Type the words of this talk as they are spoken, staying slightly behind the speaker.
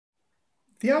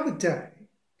The other day,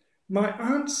 my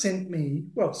aunt sent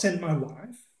my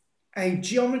wife, a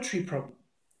geometry problem.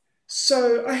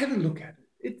 So I had a look at it.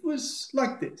 It was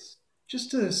like this,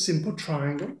 just a simple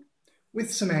triangle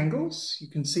with some angles. You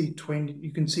can see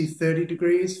 30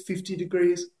 degrees, 50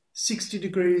 degrees, 60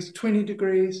 degrees, 20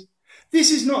 degrees.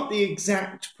 This is not the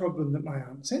exact problem that my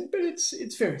aunt sent, but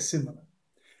it's very similar.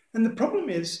 And the problem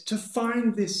is to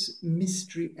find this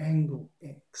mystery angle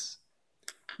x.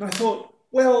 And I thought,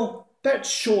 well, that's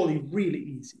surely really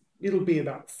easy. It'll be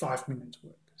about 5 minutes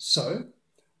work. So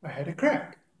I had a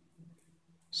crack.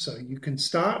 So you can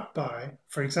start by,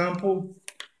 for example,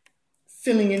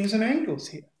 filling in some angles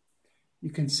here.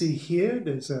 You can see here,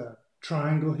 there's a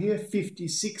triangle here, 50,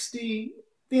 60.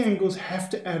 The angles have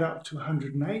to add up to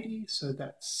 180, so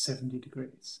that's 70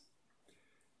 degrees.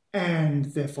 And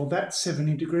therefore that's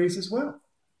 70 degrees as well.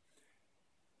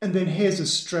 And then here's a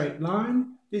straight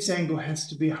line. This angle has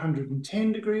to be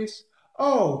 110 degrees.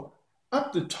 Oh,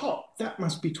 up the top, that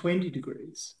must be 20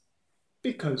 degrees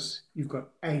because you've got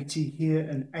 80 here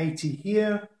and 80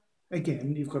 here.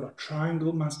 Again, you've got a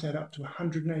triangle, must add up to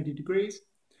 180 degrees.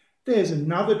 There's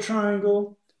another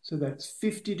triangle, so that's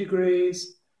 50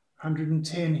 degrees,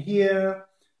 110 here.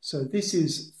 So this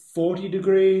is 40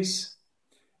 degrees.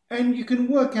 And you can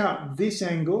work out this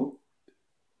angle,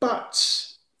 but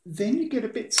then you get a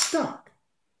bit stuck.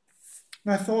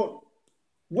 And I thought,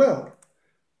 well,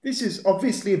 this is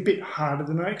obviously a bit harder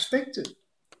than I expected.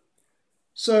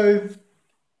 So,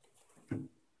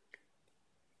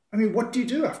 I mean, what do you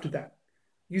do after that?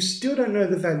 You still don't know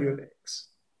the value of x.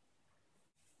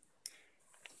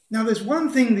 Now, there's one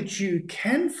thing that you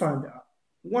can find out,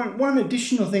 one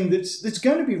additional thing that's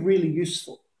going to be really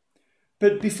useful.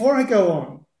 But before I go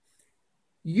on,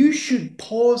 you should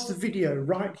pause the video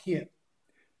right here.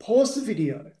 Pause the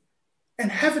video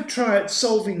and have a try at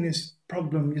solving this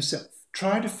problem yourself.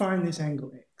 Try to find this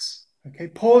angle x. Okay,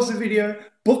 pause the video,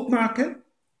 bookmark it,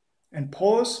 and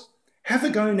pause. Have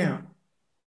a go now.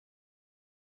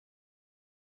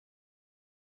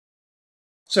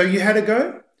 So you had a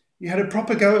go? You had a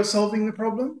proper go at solving the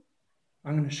problem?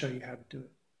 I'm going to show you how to do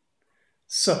it.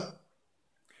 So,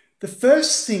 the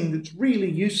first thing that's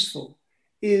really useful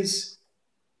is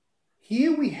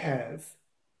here we have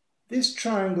this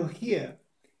triangle here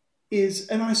is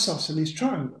an isosceles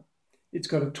triangle. It's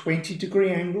got a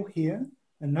 20-degree angle here,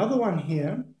 another one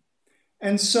here.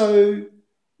 And so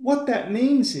what that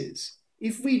means is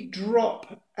if we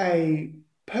drop a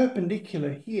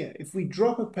perpendicular here, it's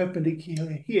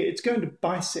going to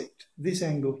bisect this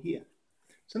angle here.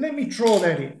 So let me draw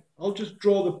that in. I'll just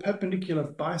draw the perpendicular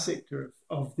bisector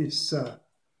of this.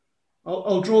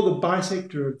 I'll draw the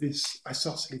bisector of this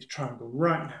isosceles triangle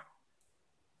right now.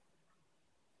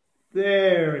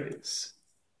 There it is.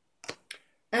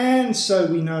 And so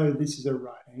we know this is a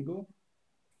right angle.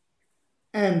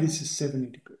 And this is 70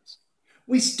 degrees.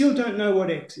 We still don't know what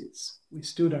x is. We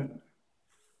still don't know.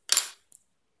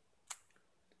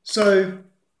 So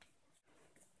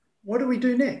what do we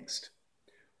do next?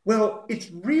 Well,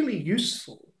 it's really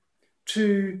useful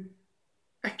to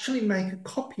actually make a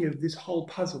copy of this whole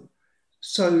puzzle.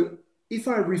 So if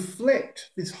I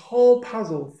reflect this whole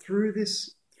puzzle through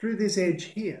this edge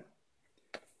here,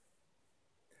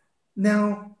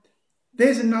 now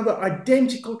there's another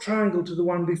identical triangle to the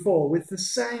one before with the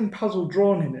same puzzle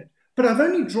drawn in it, but I've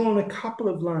only drawn a couple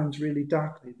of lines really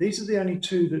darkly. These are the only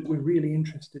two that we're really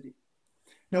interested in.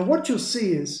 Now what you'll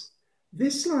see is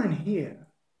this line here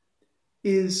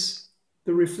is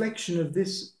the reflection of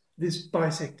this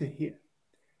bisector here.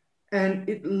 And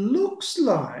it looks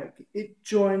like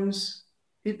it's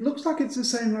the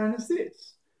same line as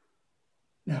this.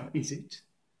 Now, is it?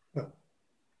 Well,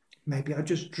 maybe I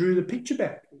just drew the picture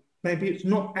back. Maybe it's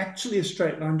not actually a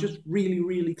straight line, just really,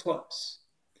 really close.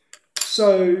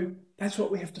 So that's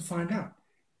what we have to find out.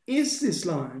 Is this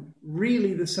line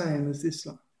really the same as this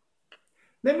line?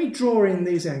 Let me draw in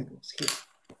these angles here.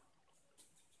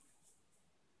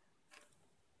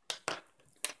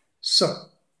 So,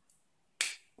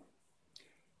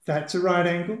 that's a right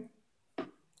angle,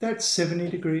 that's 70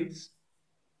 degrees,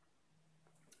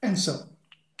 and so on.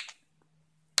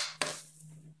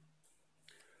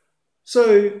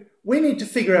 So we need to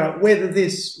figure out whether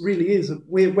this really is,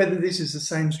 whether this is the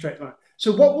same straight line.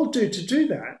 So what we'll do to do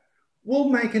that, we'll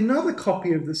make another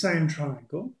copy of the same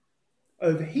triangle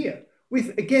over here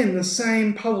with, again, the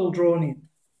same puzzle drawn in.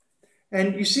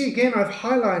 And you see, again, I've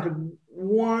highlighted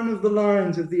one of the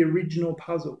lines of the original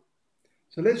puzzle.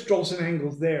 So let's draw some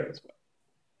angles there as well.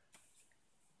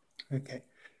 Okay.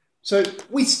 So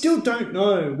we still don't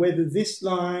know whether this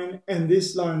line and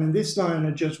this line and this line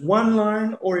are just one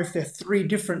line or if they're three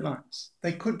different lines.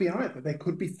 They could be either. They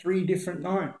could be three different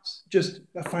lines, just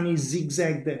a funny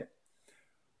zigzag there.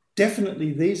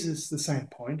 Definitely this is the same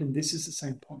point and this is the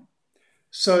same point.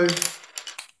 So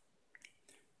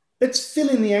let's fill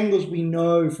in the angles we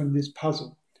know from this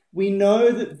puzzle. We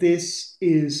know that this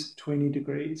is 20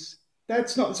 degrees.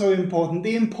 That's not so important.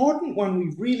 The important one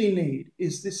we really need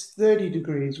is this 30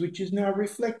 degrees, which is now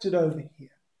reflected over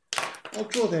here. I'll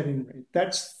draw that in red.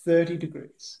 That's 30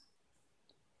 degrees.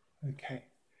 Okay.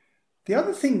 The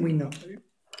other thing we know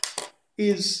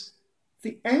is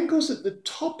the angles at the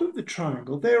top of the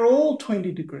triangle, they're all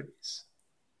 20 degrees.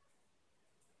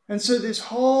 And so this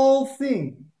whole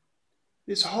thing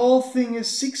is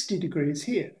 60 degrees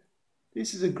here.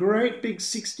 This is a great big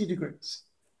 60 degrees.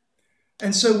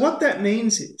 And so what that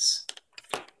means is,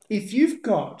 if you've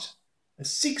got a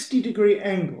 60-degree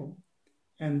angle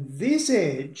and this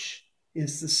edge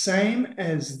is the same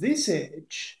as this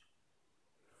edge,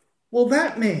 well,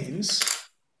 that means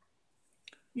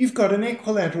you've got an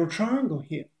equilateral triangle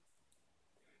here.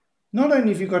 Not only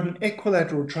have you got an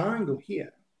equilateral triangle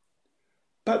here,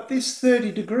 but this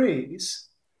 30 degrees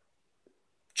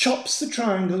chops the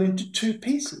triangle into two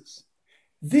pieces.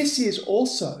 This is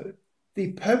also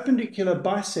the perpendicular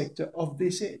bisector of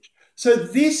this edge. So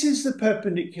this is the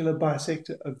perpendicular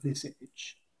bisector of this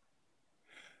edge.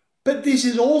 But this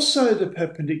is also the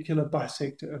perpendicular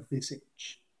bisector of this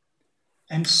edge.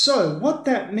 And so what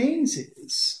that means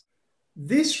is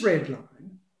this red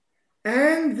line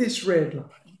and this red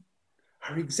line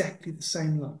are exactly the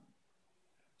same line.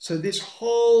 So this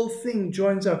whole thing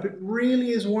joins up. It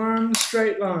really is one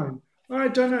straight line. I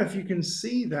don't know if you can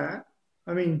see that.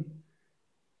 I mean,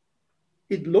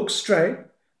 it looks straight,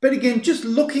 but again, just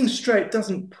looking straight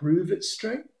doesn't prove it's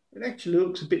straight. It actually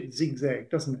looks a bit zigzag,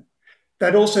 doesn't it?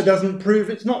 That also doesn't prove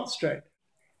it's not straight.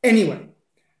 Anyway,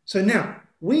 so now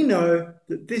we know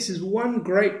that this is one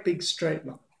great big straight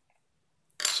line.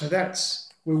 So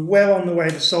we're well on the way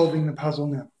to solving the puzzle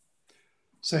now.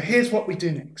 So here's what we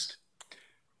do next.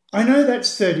 I know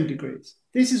that's 30 degrees.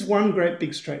 This is one great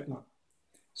big straight line.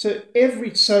 So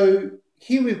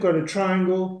here we've got a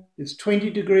triangle, there's 20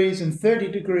 degrees and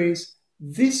 30 degrees.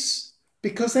 This,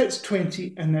 because that's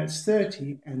 20 and that's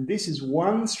 30, and this is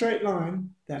one straight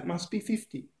line, that must be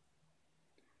 50.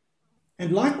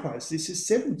 And likewise, this is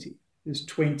 70. There's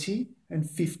 20 and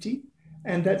 50,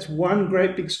 and that's one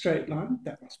great big straight line,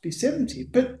 that must be 70.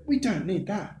 But we don't need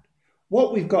that.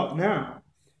 What we've got now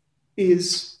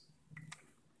is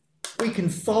we can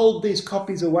fold these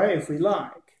copies away if we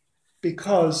like,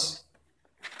 because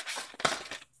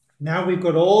now we've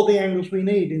got all the angles we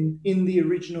need in the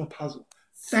original puzzle.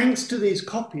 Thanks to these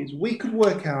copies, we could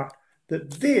work out that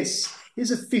this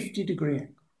is a 50-degree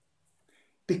angle.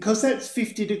 Because that's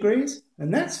 50 degrees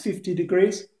and that's 50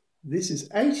 degrees, this is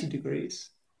 80 degrees.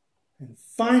 And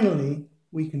finally,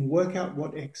 we can work out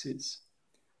what x is.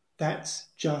 That's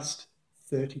just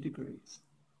 30 degrees.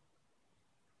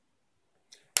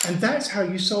 And that's how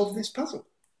you solve this puzzle.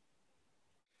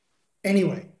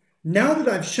 Anyway, now that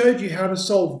I've showed you how to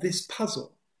solve this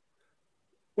puzzle,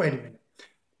 wait a minute.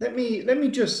 Let me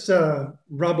just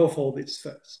rub off all this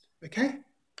first, okay?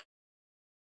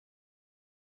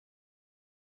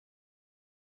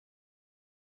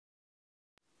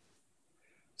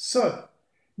 So,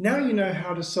 now you know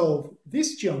how to solve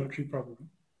this geometry problem.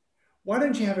 Why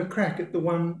don't you have a crack at the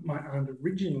one my aunt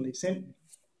originally sent me,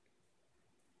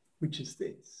 which is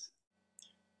this.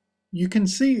 You can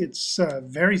see it's a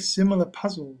very similar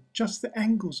puzzle, just the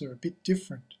angles are a bit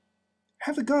different.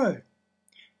 Have a go.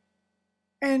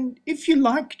 And if you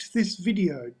liked this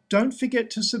video, don't forget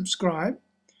to subscribe.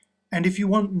 And if you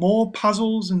want more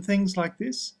puzzles and things like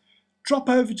this, drop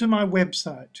over to my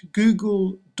website,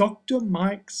 Google Dr.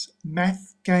 Mike's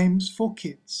Math Games for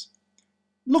Kids.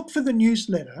 Look for the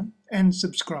newsletter and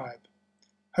subscribe.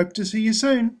 Hope to see you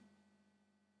soon.